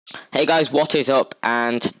Hey guys, what is up?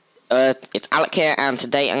 And it's Alec here, and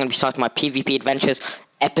today I'm going to be starting my PvP adventures,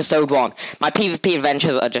 episode 1. My PvP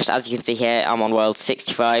adventures are just, as you can see here, I'm on world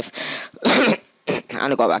 65. And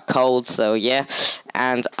I got that cold, so yeah.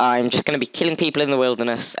 And I'm just going to be killing people in the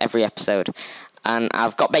wilderness every episode. And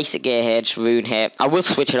I've got basic gear here, just rune here. I will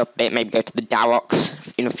switch it up a bit, maybe go to the Darox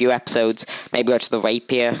in a few episodes. Maybe go to the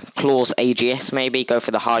Rapier, Claws AGS maybe, go for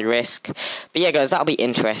the high risk. But yeah guys, that'll be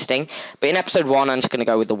interesting. But in episode 1, I'm just going to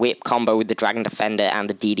go with the whip combo with the Dragon Defender and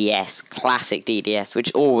the DDS. Classic DDS,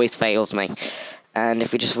 which always fails me. And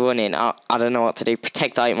if we just run in, I don't know what to do.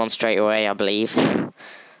 Protect item on straight away, I believe.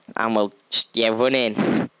 And we'll just, yeah, run in.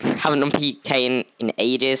 Haven't done PK in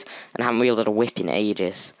ages, and haven't wielded a whip in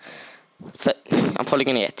ages. But I'm probably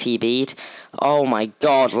going to get TB'd. Oh my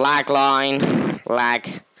god, lag line.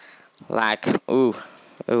 Lag. Ooh.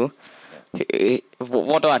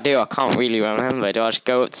 What do? I can't really remember. Do I just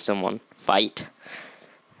go up to someone? Fight?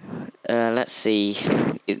 Let's see.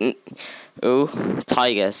 Ooh,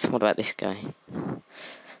 tigers. What about this guy?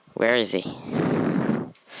 Where is he?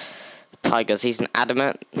 Tigers, he's an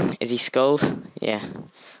adamant. Is he skulled? Yeah.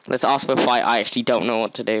 Let's ask for a fight. I actually don't know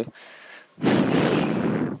what to do.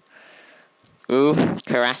 Ooh,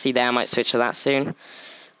 Karasi there, I might switch to that soon.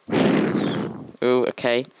 Ooh,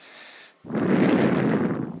 okay.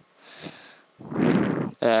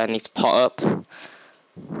 I need to pot up.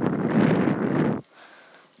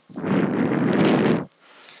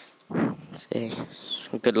 Let's see.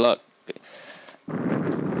 Good luck.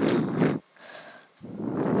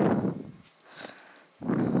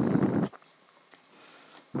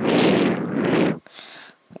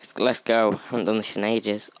 Let's go. I haven't done this in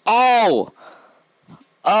ages. Oh!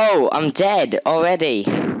 Oh, I'm dead already.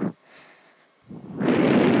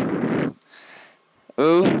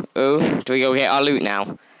 Ooh. Do we go get our loot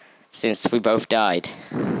now? Since we both died.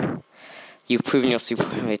 You've proven your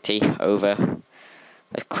superiority. Over.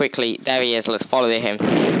 Let's quickly. There he is. Let's follow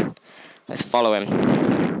him. Let's follow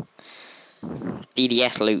him.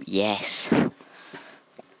 DDS loot. Yes.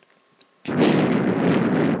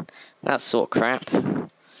 That's sort of crap.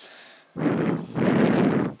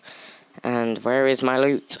 And where is my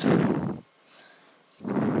loot?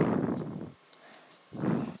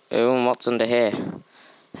 Oh, and what's under here?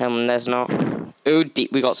 Helm, there's not. Oh,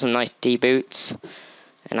 we got some nice D boots.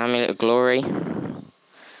 An amulet of glory.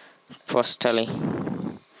 Prostelli.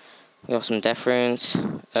 We got some death runes,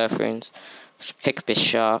 earth runes. Let's pick up his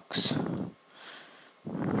sharks.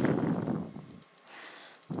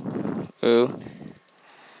 Ooh.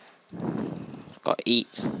 Got to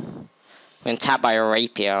eat. When tapped by a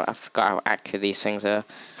rapier, I forgot how accurate these things are.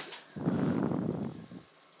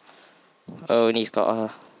 Oh, and he's got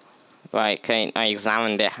a... Right, okay, I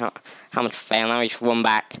examined it. How much fail now? We just run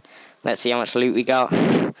back. Let's see how much loot we got.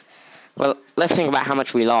 Well, let's think about how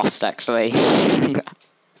much we lost, actually.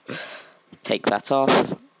 Take that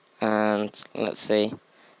off. And, let's see.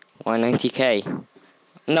 Why 90k?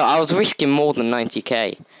 No, I was risking more than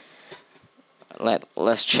 90k.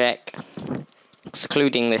 Let's check.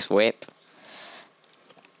 Excluding this whip.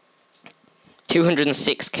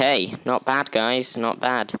 206k. Not bad, guys. Not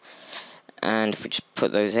bad. And if we just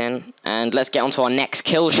put those in. And let's get on to our next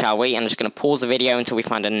kill, shall we? I'm just going to pause the video until we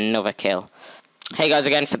find another kill. Hey guys,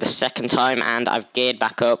 again for the second time. And I've geared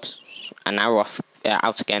back up. And now we're off,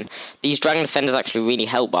 out again. These Dragon Defenders actually really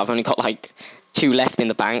help. But I've only got like 2 left in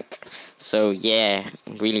the bank. So yeah,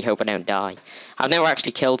 really hope I don't die. I've never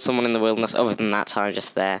actually killed someone in the wilderness other than that time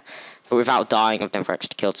just there. But without dying, I've never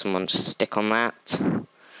actually killed someone. Just stick on that.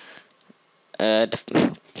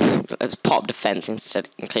 Let's pop defense instead,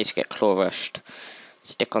 in case you get claw rushed.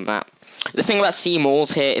 Stick on that. The thing about sea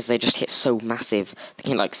mauls here is they just hit so massive. They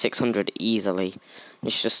can hit like 600 easily.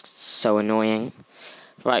 It's just so annoying.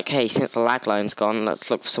 Right, okay, since the lag line's gone,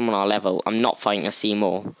 let's look for someone our level. I'm not fighting a sea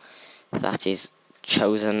maul. That is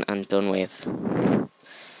chosen and done with.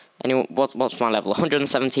 Anyone? What's my level?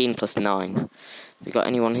 117 plus 9. We got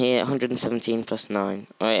anyone here? 117 plus 9.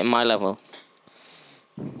 Alright, in my level.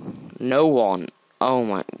 No one. Oh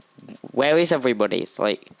my. Where is everybody? It's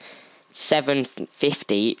like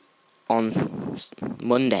 7:50 on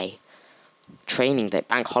Monday. Training day.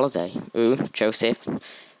 Bank holiday. Ooh, Joseph. I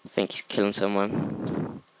think he's killing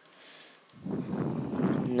someone.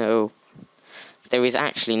 No. There is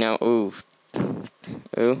actually no. Ooh.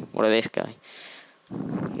 What are this guy?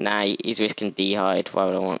 Nah, he's risking dehide. Why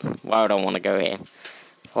would I want to go here?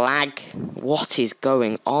 Lag. What is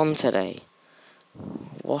going on today?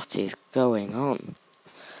 What is going on?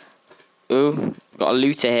 Ooh, got a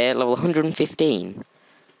looter here, level 115.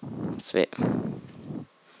 That's a bit...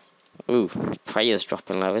 Ooh, prayer's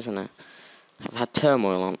dropping low, isn't it? I've had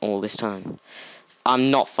turmoil on all this time.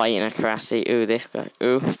 I'm not fighting a Karasi. Ooh, this guy.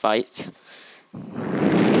 Ooh, fight.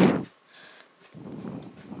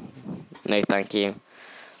 No, thank you.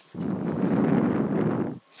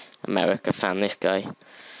 America found this guy.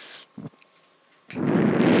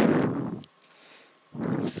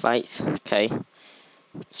 Fight. Okay.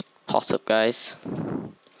 Let's pot up, guys.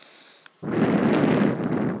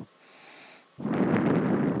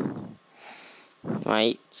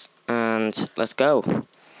 Right, and let's go.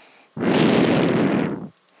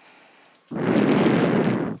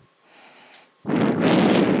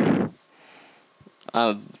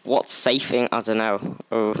 What's safing? I don't know.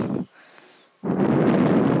 Oh.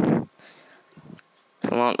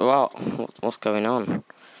 Come on, what? What's going on?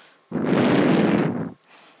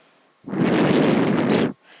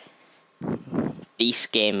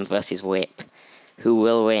 Beast game versus Whip. Who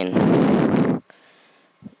will win?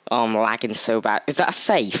 Oh, I'm lagging so bad. Is that a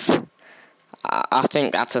safe? I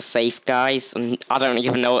think that's a safe, guys. I don't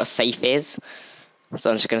even know what a safe is.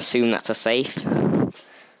 So I'm just going to assume that's a safe.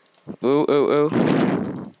 Ooh, ooh,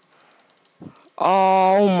 ooh.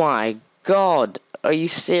 Oh my god. Are you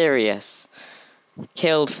serious?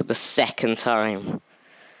 Killed for the second time.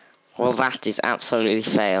 Well, that is absolutely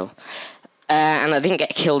fail. And I didn't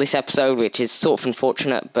get killed this episode, which is sort of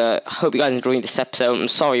unfortunate, but I hope you guys enjoyed this episode. I'm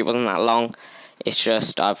sorry it wasn't that long. It's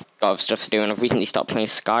just I've got stuff to do, and I've recently stopped playing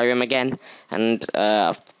Skyrim again, and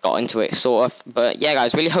I've got into it sort of. But yeah,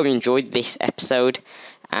 guys, really hope you enjoyed this episode,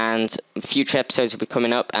 and future episodes will be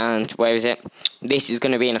coming up. And where is it? This is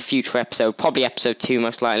going to be in a future episode, probably episode 2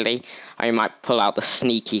 most likely. I might pull out the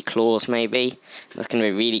sneaky claws maybe. That's going to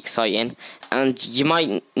be really exciting. And you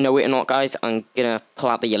might know it or not, guys, I'm going to pull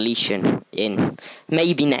out the Elysian in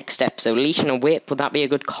maybe next episode. Elysian and Whip, would that be a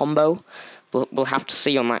good combo? We'll have to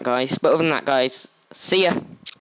see on that, guys. But other than that, guys, see ya.